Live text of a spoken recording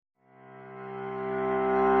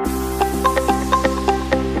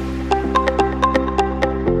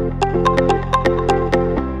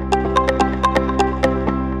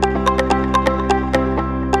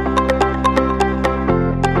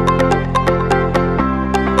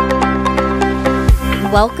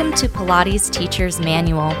Welcome to Pilates Teacher's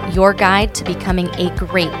Manual, your guide to becoming a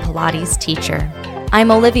great Pilates teacher.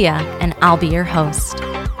 I'm Olivia, and I'll be your host.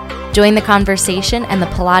 Join the conversation and the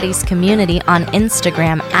Pilates community on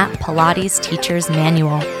Instagram at Pilates Teacher's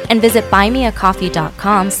Manual, and visit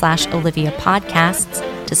buymeacoffee.com/Olivia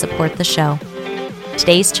Podcasts to support the show.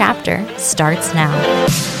 Today's chapter starts now.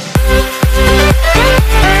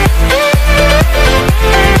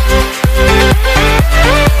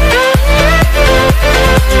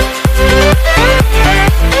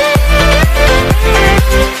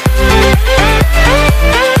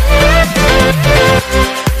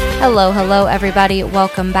 Hello, everybody.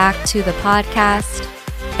 Welcome back to the podcast.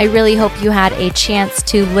 I really hope you had a chance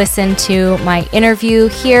to listen to my interview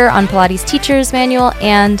here on Pilates Teacher's Manual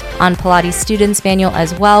and on Pilates Students Manual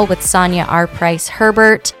as well with Sonia R. Price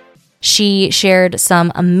Herbert. She shared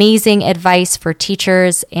some amazing advice for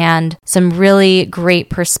teachers and some really great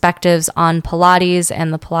perspectives on Pilates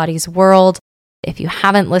and the Pilates world. If you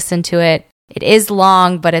haven't listened to it, it is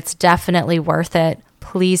long, but it's definitely worth it.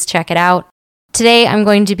 Please check it out. Today, I'm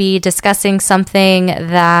going to be discussing something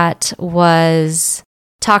that was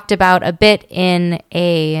talked about a bit in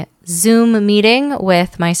a Zoom meeting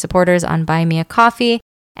with my supporters on Buy Me a Coffee,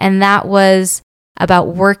 and that was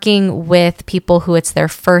about working with people who it's their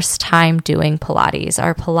first time doing Pilates,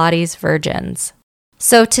 our Pilates virgins.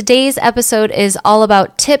 So today's episode is all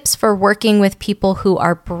about tips for working with people who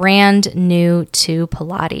are brand new to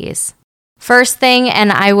Pilates. First thing,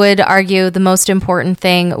 and I would argue the most important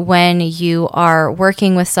thing when you are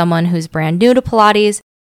working with someone who's brand new to Pilates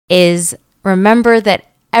is remember that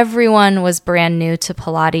everyone was brand new to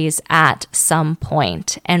Pilates at some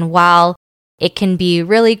point. And while it can be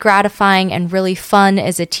really gratifying and really fun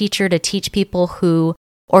as a teacher to teach people who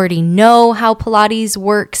already know how Pilates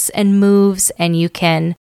works and moves, and you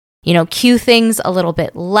can cue things a little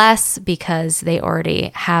bit less because they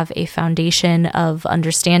already have a foundation of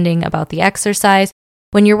understanding about the exercise.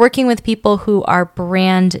 When you're working with people who are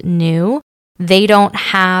brand new, they don't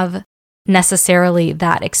have necessarily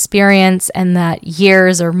that experience and that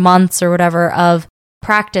years or months or whatever of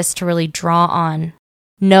practice to really draw on.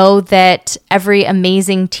 Know that every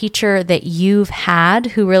amazing teacher that you've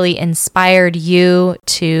had who really inspired you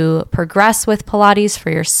to progress with Pilates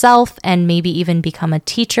for yourself and maybe even become a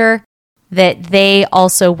teacher, that they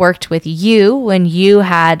also worked with you when you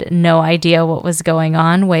had no idea what was going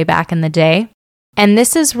on way back in the day. And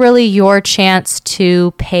this is really your chance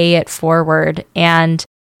to pay it forward. And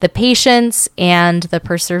the patience and the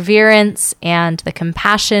perseverance and the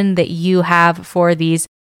compassion that you have for these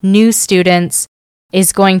new students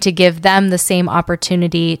is going to give them the same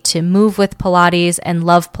opportunity to move with Pilates and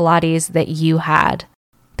love Pilates that you had.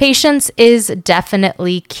 Patience is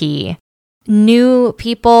definitely key. New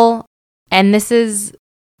people, and this is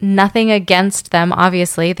nothing against them,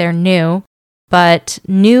 obviously, they're new, but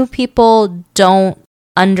new people don't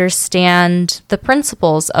understand the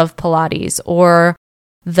principles of Pilates or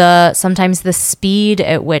sometimes the speed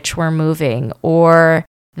at which we're moving or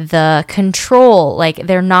the control, like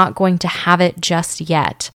they're not going to have it just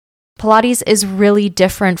yet. Pilates is really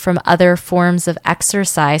different from other forms of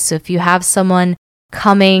exercise. So if you have someone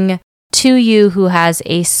coming to you who has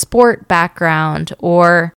a sport background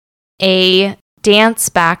or a dance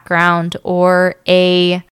background or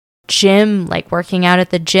a gym, like working out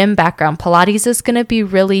at the gym background, Pilates is going to be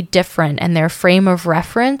really different and their frame of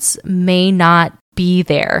reference may not be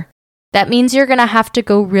there. That means you're going to have to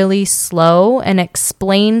go really slow and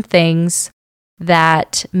explain things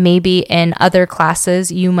that maybe in other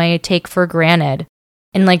classes you might take for granted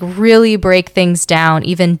and really break things down,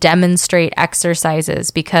 even demonstrate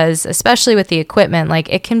exercises because especially with the equipment,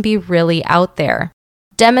 it can be really out there.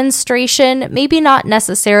 Demonstration, maybe not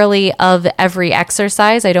necessarily of every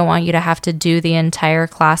exercise. I don't want you to have to do the entire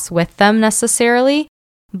class with them necessarily,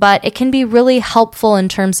 but it can be really helpful in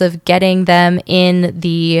terms of getting them in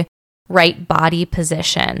the right body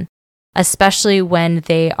position, especially when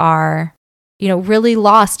they are, really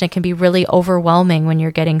lost. It can be really overwhelming when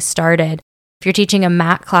you're getting started. If you're teaching a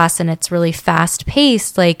mat class and it's really fast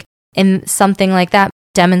paced, in something like that,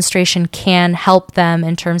 demonstration can help them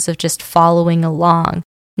in terms of just following along,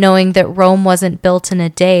 knowing that Rome wasn't built in a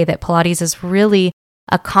day, that Pilates is really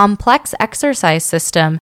a complex exercise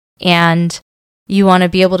system, and you want to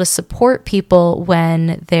be able to support people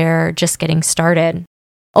when they're just getting started.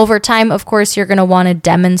 Over time, of course, you're going to want to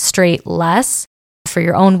demonstrate less for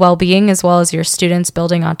your own well-being as well as your students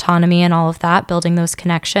building autonomy and all of that, building those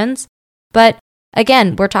connections. But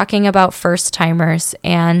again, we're talking about first-timers,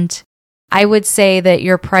 and I would say that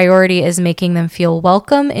your priority is making them feel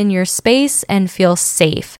welcome in your space and feel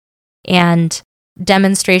safe. And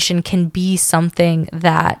demonstration can be something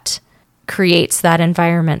that creates that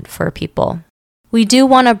environment for people. We do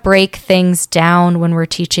want to break things down when we're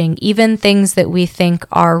teaching, even things that we think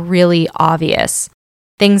are really obvious.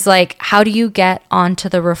 Things like, how do you get onto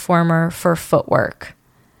the reformer for footwork?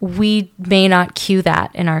 We may not cue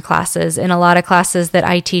that in our classes. In a lot of classes that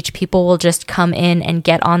I teach, people will just come in and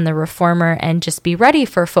get on the reformer and just be ready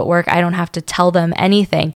for footwork. I don't have to tell them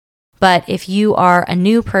anything. But if you are a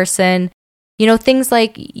new person, things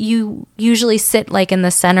like you usually sit like in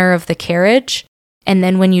the center of the carriage. And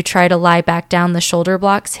then when you try to lie back down, the shoulder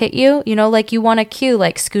blocks hit you, like you want to cue,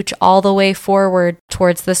 like scooch all the way forward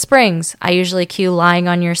towards the springs. I usually cue lying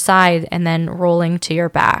on your side and then rolling to your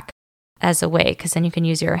back as a way, because then you can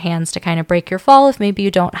use your hands to kind of break your fall if maybe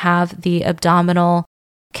you don't have the abdominal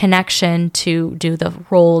connection to do the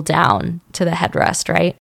roll down to the headrest,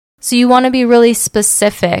 right? So you want to be really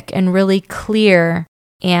specific and really clear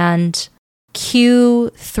and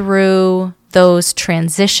cue through those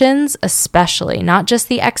transitions, especially, not just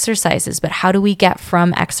the exercises, but how do we get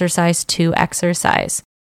from exercise to exercise?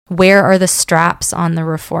 Where are the straps on the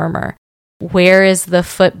reformer? Where is the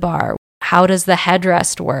foot bar? How does the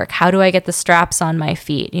headrest work? How do I get the straps on my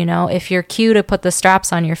feet? If your cue to put the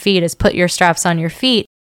straps on your feet is put your straps on your feet,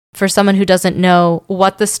 for someone who doesn't know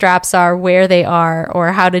what the straps are, where they are,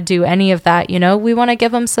 or how to do any of that, we want to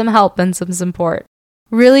give them some help and some support.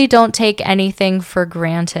 Really don't take anything for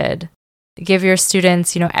granted. Give your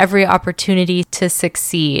students, every opportunity to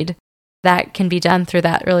succeed. That can be done through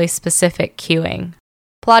that really specific cueing.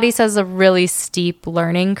 Pilates has a really steep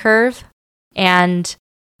learning curve, and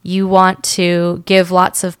you want to give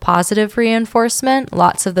lots of positive reinforcement,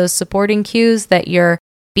 lots of those supporting cues that you're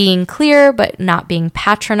being clear but not being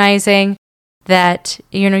patronizing, that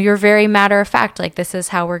you're very matter of fact, like this is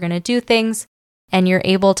how we're going to do things, and you're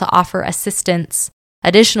able to offer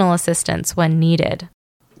additional assistance when needed.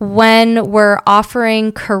 When we're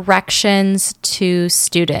offering corrections to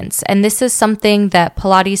students, and this is something that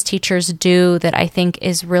Pilates teachers do that I think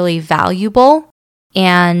is really valuable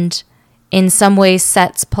and in some ways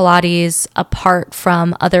sets Pilates apart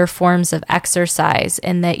from other forms of exercise,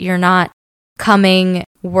 in that you're not coming,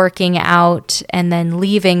 working out, and then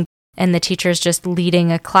leaving, and the teacher's just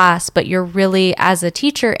leading a class, but you're really, as a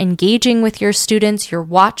teacher, engaging with your students, you're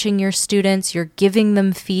watching your students, you're giving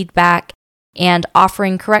them feedback and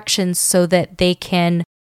offering corrections so that they can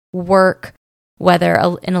work, whether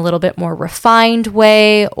in a little bit more refined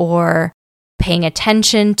way or paying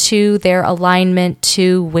attention to their alignment,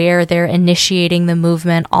 to where they're initiating the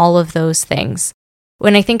movement, all of those things.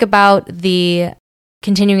 When I think about the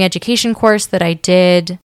continuing education course that I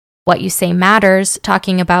did, What You Say Matters,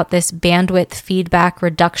 talking about this bandwidth feedback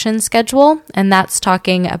reduction schedule, and that's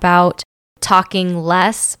talking about talking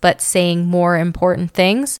less but saying more important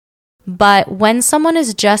things. But when someone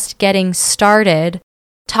is just getting started,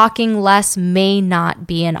 talking less may not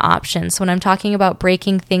be an option. So when I'm talking about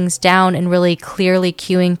breaking things down and really clearly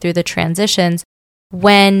cueing through the transitions,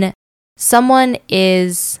 when someone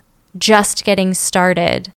is just getting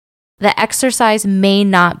started, the exercise may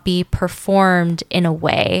not be performed in a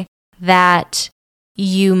way that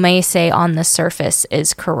you may say on the surface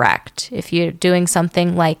is correct. If you're doing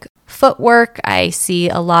something like footwork, I see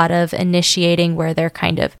a lot of initiating where they're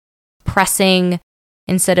kind of pressing.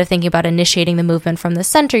 Instead of thinking about initiating the movement from the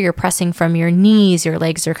center, you're pressing from your knees, your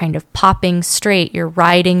legs are kind of popping straight, you're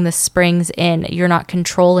riding the springs in, you're not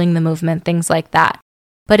controlling the movement, things like that.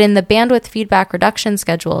 But in the bandwidth feedback reduction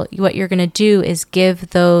schedule, what you're going to do is give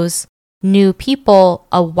those new people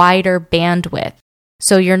a wider bandwidth.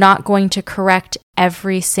 So you're not going to correct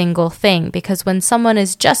every single thing, because when someone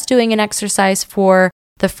is just doing an exercise for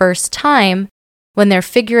the first time, when they're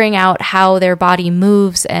figuring out how their body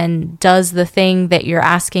moves and does the thing that you're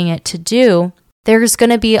asking it to do, there's going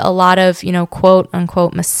to be a lot of, quote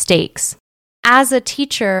unquote mistakes. As a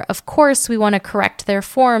teacher, of course, we want to correct their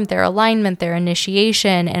form, their alignment, their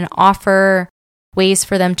initiation, and offer ways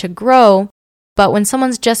for them to grow. But when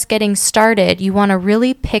someone's just getting started, you want to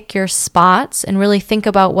really pick your spots and really think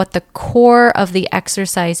about what the core of the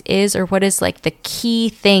exercise is, or what is like the key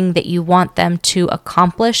thing that you want them to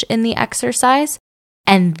accomplish in the exercise,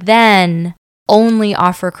 and then only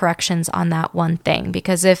offer corrections on that one thing.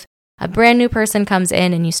 Because if a brand new person comes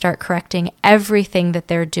in and you start correcting everything that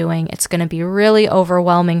they're doing, it's going to be really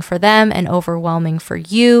overwhelming for them and overwhelming for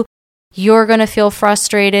you. You're going to feel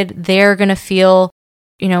frustrated. They're going to feel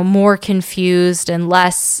more confused and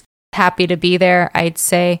less happy to be there, I'd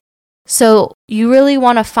say. So you really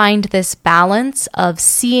want to find this balance of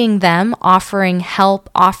seeing them, offering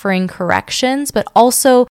help, offering corrections, but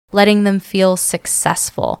also letting them feel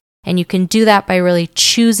successful. And you can do that by really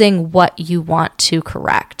choosing what you want to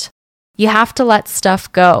correct. You have to let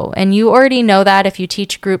stuff go. And you already know that if you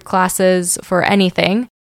teach group classes for anything,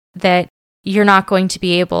 that you're not going to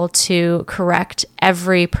be able to correct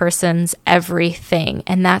every person's everything.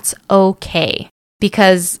 And that's okay,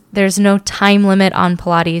 because there's no time limit on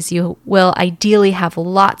Pilates. You will ideally have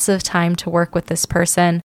lots of time to work with this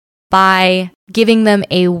person by giving them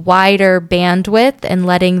a wider bandwidth and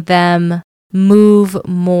letting them move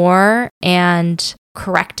more and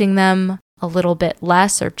correcting them a little bit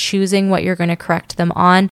less, or choosing what you're going to correct them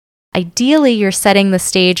on. Ideally, you're setting the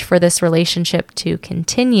stage for this relationship to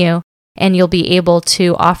continue, and you'll be able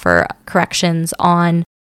to offer corrections on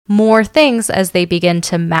more things as they begin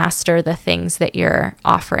to master the things that you're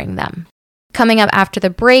offering them. Coming up after the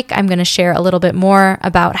break, I'm going to share a little bit more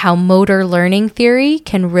about how motor learning theory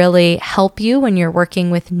can really help you when you're working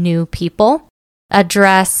with new people,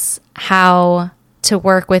 address how to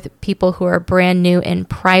work with people who are brand new in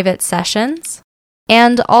private sessions,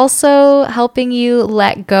 and also helping you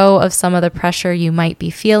let go of some of the pressure you might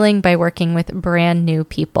be feeling by working with brand new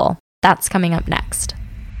people. That's coming up next.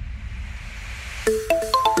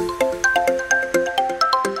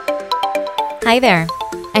 Hi there.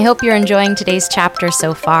 I hope you're enjoying today's chapter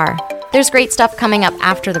so far. There's great stuff coming up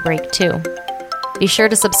after the break too. Be sure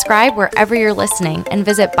to subscribe wherever you're listening and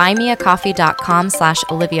visit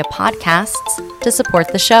buymeacoffee.com/Olivia Podcasts to support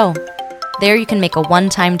the show. There you can make a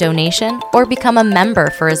one-time donation or become a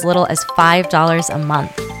member for as little as $5 a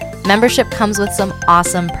month. Membership comes with some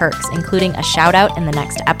awesome perks, including a shout out in the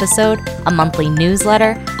next episode, a monthly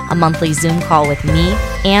newsletter, a monthly Zoom call with me,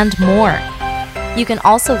 and more. You can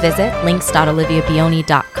also visit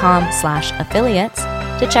links.oliviabioni.com/affiliates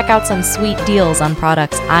to check out some sweet deals on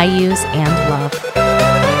products I use and love.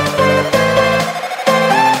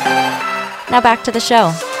 Now back to the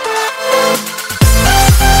show.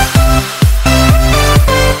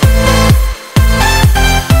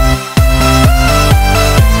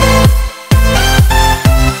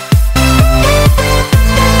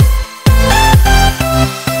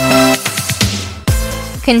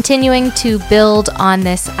 Continuing to build on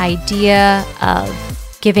this idea of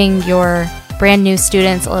giving your brand new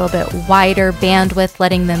students a little bit wider bandwidth,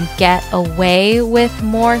 letting them get away with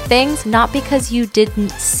more things, not because you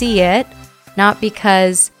didn't see it, not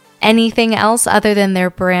because anything else other than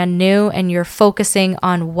they're brand new, and you're focusing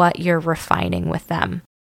on what you're refining with them.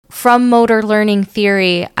 From motor learning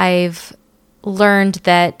theory, I've learned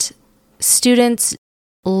that students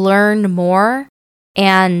learn more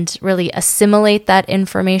and really assimilate that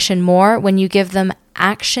information more when you give them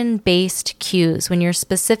action-based cues, when you're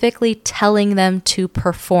specifically telling them to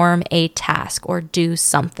perform a task or do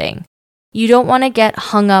something. You don't want to get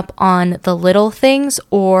hung up on the little things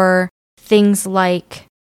or things like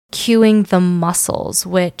cueing the muscles,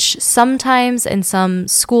 which sometimes in some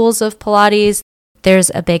schools of Pilates,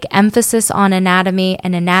 there's a big emphasis on anatomy,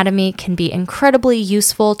 and anatomy can be incredibly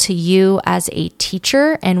useful to you as a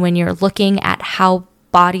teacher. And when you're looking at how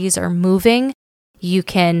bodies are moving, you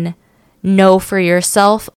can know for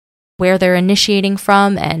yourself where they're initiating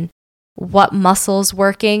from and what muscles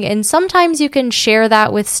working. And sometimes you can share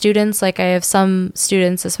that with students. Like I have some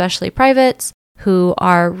students, especially privates, who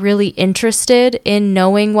are really interested in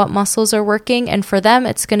knowing what muscles are working. And for them,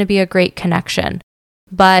 it's going to be a great connection.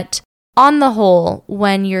 But on the whole,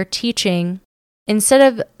 when you're teaching, instead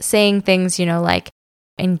of saying things, like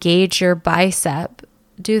engage your bicep,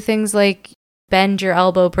 do things like bend your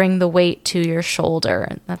elbow, bring the weight to your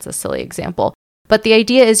shoulder. That's a silly example. But the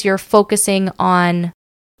idea is you're focusing on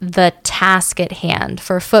the task at hand.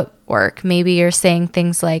 For footwork, maybe you're saying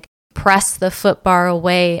things like press the foot bar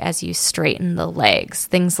away as you straighten the legs,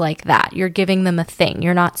 things like that. You're giving them a thing.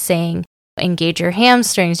 You're not saying engage your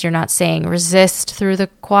hamstrings. You're not saying resist through the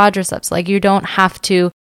quadriceps. Like you don't have to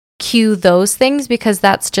cue those things because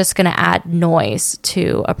that's just going to add noise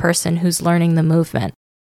to a person who's learning the movement.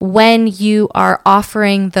 When you are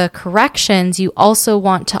offering the corrections, you also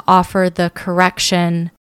want to offer the correction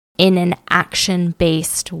in an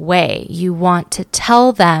action-based way. You want to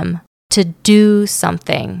tell them to do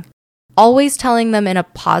something. Always telling them in a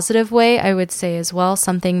positive way, I would say as well,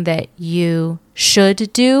 something that you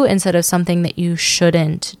should do instead of something that you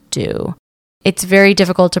shouldn't do. It's very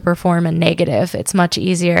difficult to perform a negative. It's much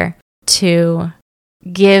easier to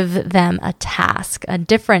give them a task, a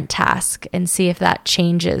different task, and see if that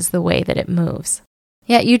changes the way that it moves.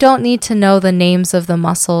 Yet you don't need to know the names of the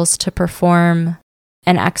muscles to perform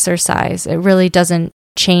an exercise. It really doesn't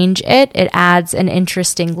change it. It adds an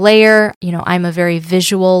interesting layer. I'm a very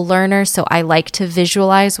visual learner, so I like to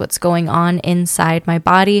visualize what's going on inside my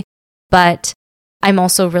body. But I'm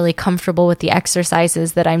also really comfortable with the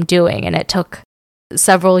exercises that I'm doing. And it took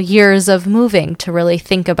several years of moving to really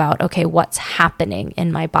think about, okay, what's happening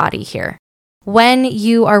in my body here? When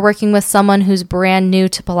you are working with someone who's brand new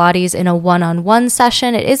to Pilates in a one-on-one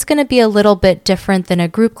session, it is going to be a little bit different than a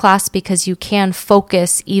group class because you can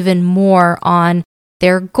focus even more on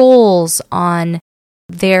their goals, on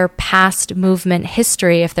their past movement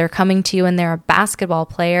history. If they're coming to you and they're a basketball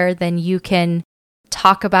player, then you can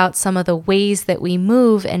talk about some of the ways that we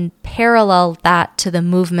move and parallel that to the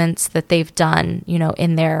movements that they've done,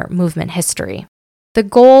 in their movement history. The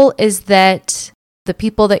goal is that the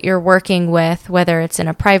people that you're working with, whether it's in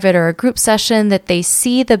a private or a group session, that they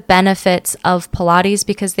see the benefits of Pilates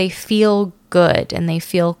because they feel good and they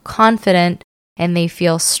feel confident and they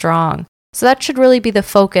feel strong. So that should really be the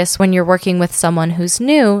focus when you're working with someone who's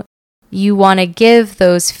new. You want to give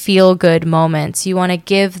those feel-good moments. You want to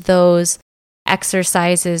give those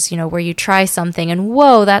exercises, where you try something and,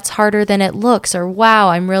 whoa, that's harder than it looks, or wow,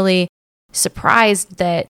 I'm really surprised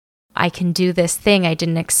that I can do this thing. I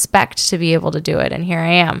didn't expect to be able to do it, and here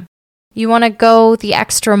I am. You want to go the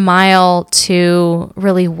extra mile to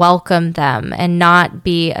really welcome them and not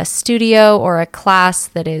be a studio or a class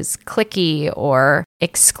that is cliquey or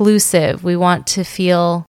exclusive. We want to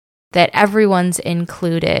feel that everyone's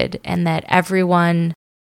included and that everyone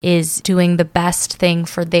is doing the best thing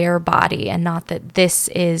for their body, and not that this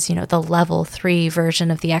is, the level 3 version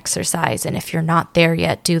of the exercise. And if you're not there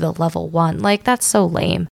yet, do the level 1. Like, that's so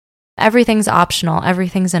lame. Everything's optional.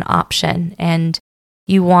 Everything's an option. And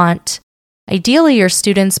you want, ideally, your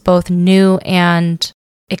students, both new and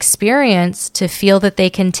experienced, to feel that they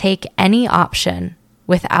can take any option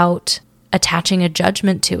without attaching a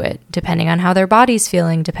judgment to it, depending on how their body's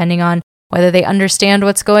feeling, depending on whether they understand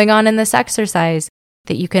what's going on in this exercise,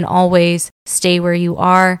 that you can always stay where you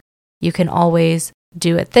are. You can always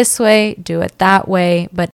do it this way, do it that way,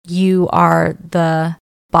 but you are the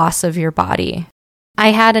boss of your body. I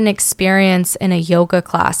had an experience in a yoga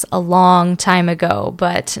class a long time ago,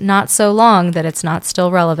 but not so long that it's not still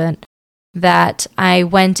relevant, that I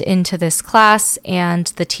went into this class and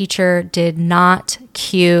the teacher did not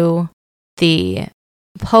cue the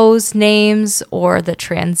pose names or the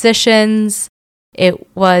transitions.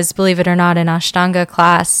 It was, believe it or not, an Ashtanga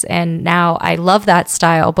class, and now I love that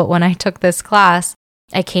style, but when I took this class,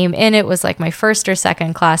 I came in, it was like my first or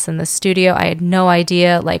second class in the studio. I had no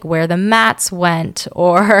idea where the mats went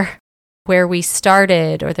or where we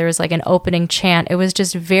started, or there was an opening chant. It was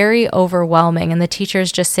just very overwhelming, and the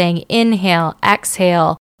teacher's just saying, inhale,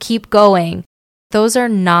 exhale, keep going. Those are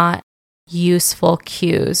not useful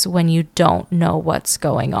cues when you don't know what's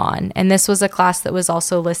going on. And this was a class that was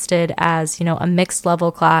also listed as, a mixed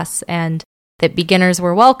level class, and that beginners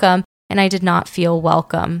were welcome, and I did not feel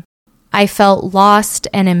welcome. I felt lost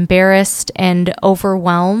and embarrassed and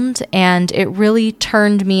overwhelmed, and it really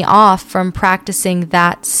turned me off from practicing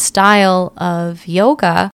that style of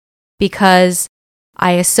yoga because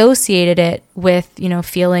I associated it with,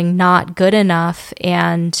 feeling not good enough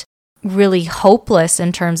and really hopeless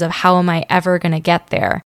in terms of how am I ever going to get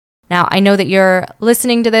there. Now, I know that you're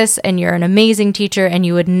listening to this and you're an amazing teacher and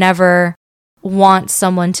you would never want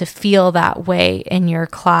someone to feel that way in your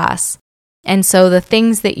class. And so the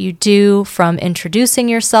things that you do, from introducing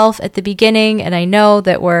yourself at the beginning, and I know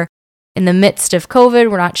that we're in the midst of COVID,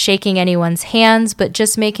 we're not shaking anyone's hands, but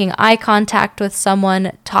just making eye contact with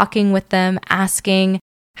someone, talking with them, asking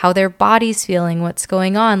how their body's feeling, what's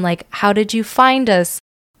going on, how did you find us?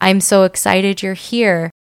 I'm so excited you're here.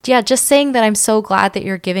 Yeah, just saying that I'm so glad that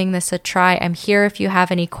you're giving this a try. I'm here if you have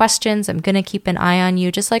any questions. I'm going to keep an eye on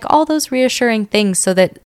you. Just all those reassuring things so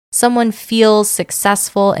that someone feels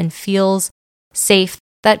successful and feels safe.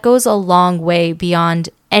 That goes a long way beyond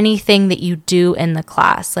anything that you do in the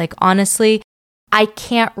class. Honestly, I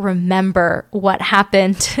can't remember what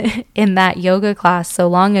happened in that yoga class so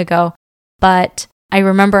long ago, but I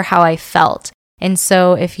remember how I felt. And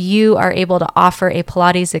so if you are able to offer a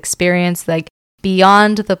Pilates experience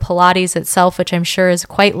beyond the Pilates itself, which I'm sure is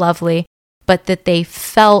quite lovely, but that they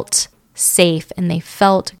felt safe and they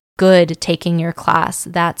felt good taking your class,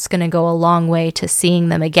 that's going to go a long way to seeing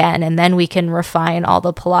them again. And then we can refine all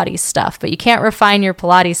the Pilates stuff. But you can't refine your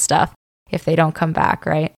Pilates stuff if they don't come back,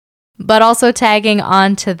 right? But also tagging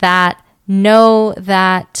on to that, know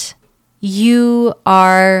that you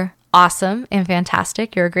are awesome and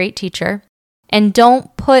fantastic. You're a great teacher. And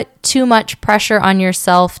don't put too much pressure on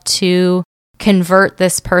yourself to convert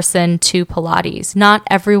this person to Pilates. Not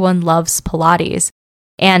everyone loves Pilates,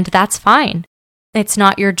 and that's fine. It's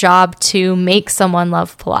not your job to make someone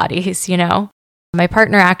love Pilates, My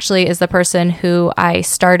partner actually is the person who I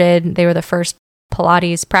started. They were the first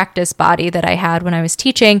Pilates practice body that I had when I was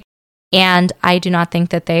teaching. And I do not think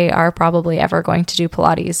that they are probably ever going to do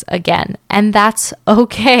Pilates again. And that's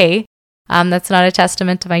okay. That's not a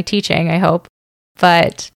testament to my teaching, I hope.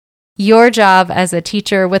 But your job as a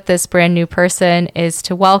teacher with this brand new person is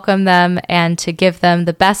to welcome them and to give them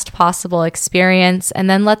the best possible experience, and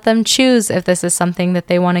then let them choose if this is something that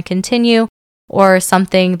they want to continue or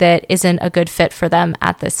something that isn't a good fit for them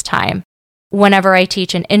at this time. Whenever I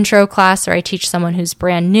teach an intro class or I teach someone who's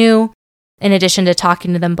brand new, in addition to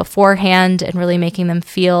talking to them beforehand and really making them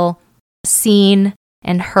feel seen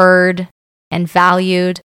and heard and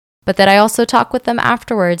valued, but that I also talk with them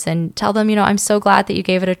afterwards and tell them, I'm so glad that you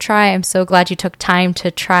gave it a try. I'm so glad you took time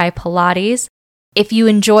to try Pilates. If you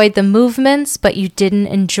enjoyed the movements, but you didn't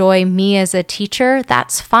enjoy me as a teacher,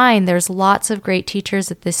 that's fine. There's lots of great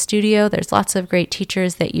teachers at this studio. There's lots of great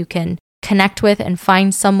teachers that you can connect with and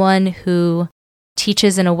find someone who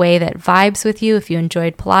teaches in a way that vibes with you. If you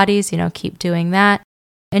enjoyed Pilates, keep doing that.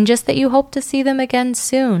 And just that you hope to see them again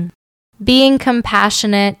soon. Being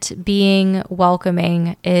compassionate, being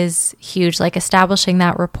welcoming is huge. Like establishing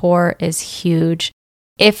that rapport is huge.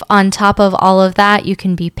 If on top of all of that, you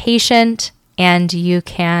can be patient and you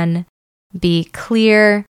can be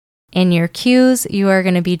clear in your cues, you are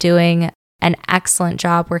going to be doing an excellent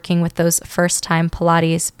job working with those first-time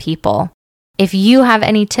Pilates people. If you have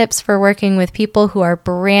any tips for working with people who are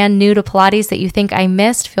brand new to Pilates that you think I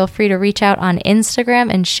missed, feel free to reach out on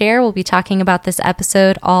Instagram and share. We'll be talking about this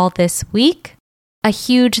episode all this week. A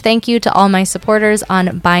huge thank you to all my supporters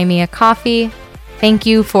on Buy Me a Coffee. Thank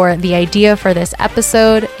you for the idea for this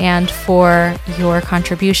episode and for your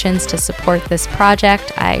contributions to support this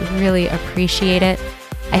project. I really appreciate it.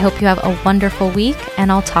 I hope you have a wonderful week,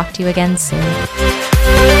 and I'll talk to you again soon.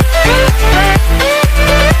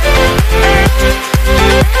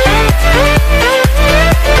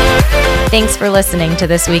 Thanks for listening to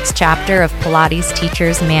this week's chapter of Pilates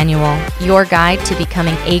Teacher's Manual, your guide to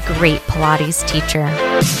becoming a great Pilates teacher.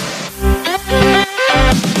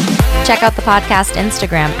 Check out the podcast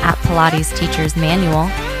Instagram at Pilates Teacher's Manual,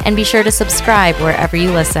 and be sure to subscribe wherever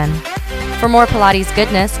you listen. For more Pilates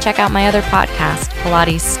goodness, check out my other podcast,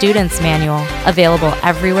 Pilates Student's Manual, available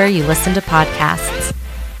everywhere you listen to podcasts.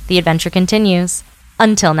 The adventure continues.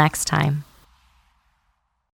 Until next time.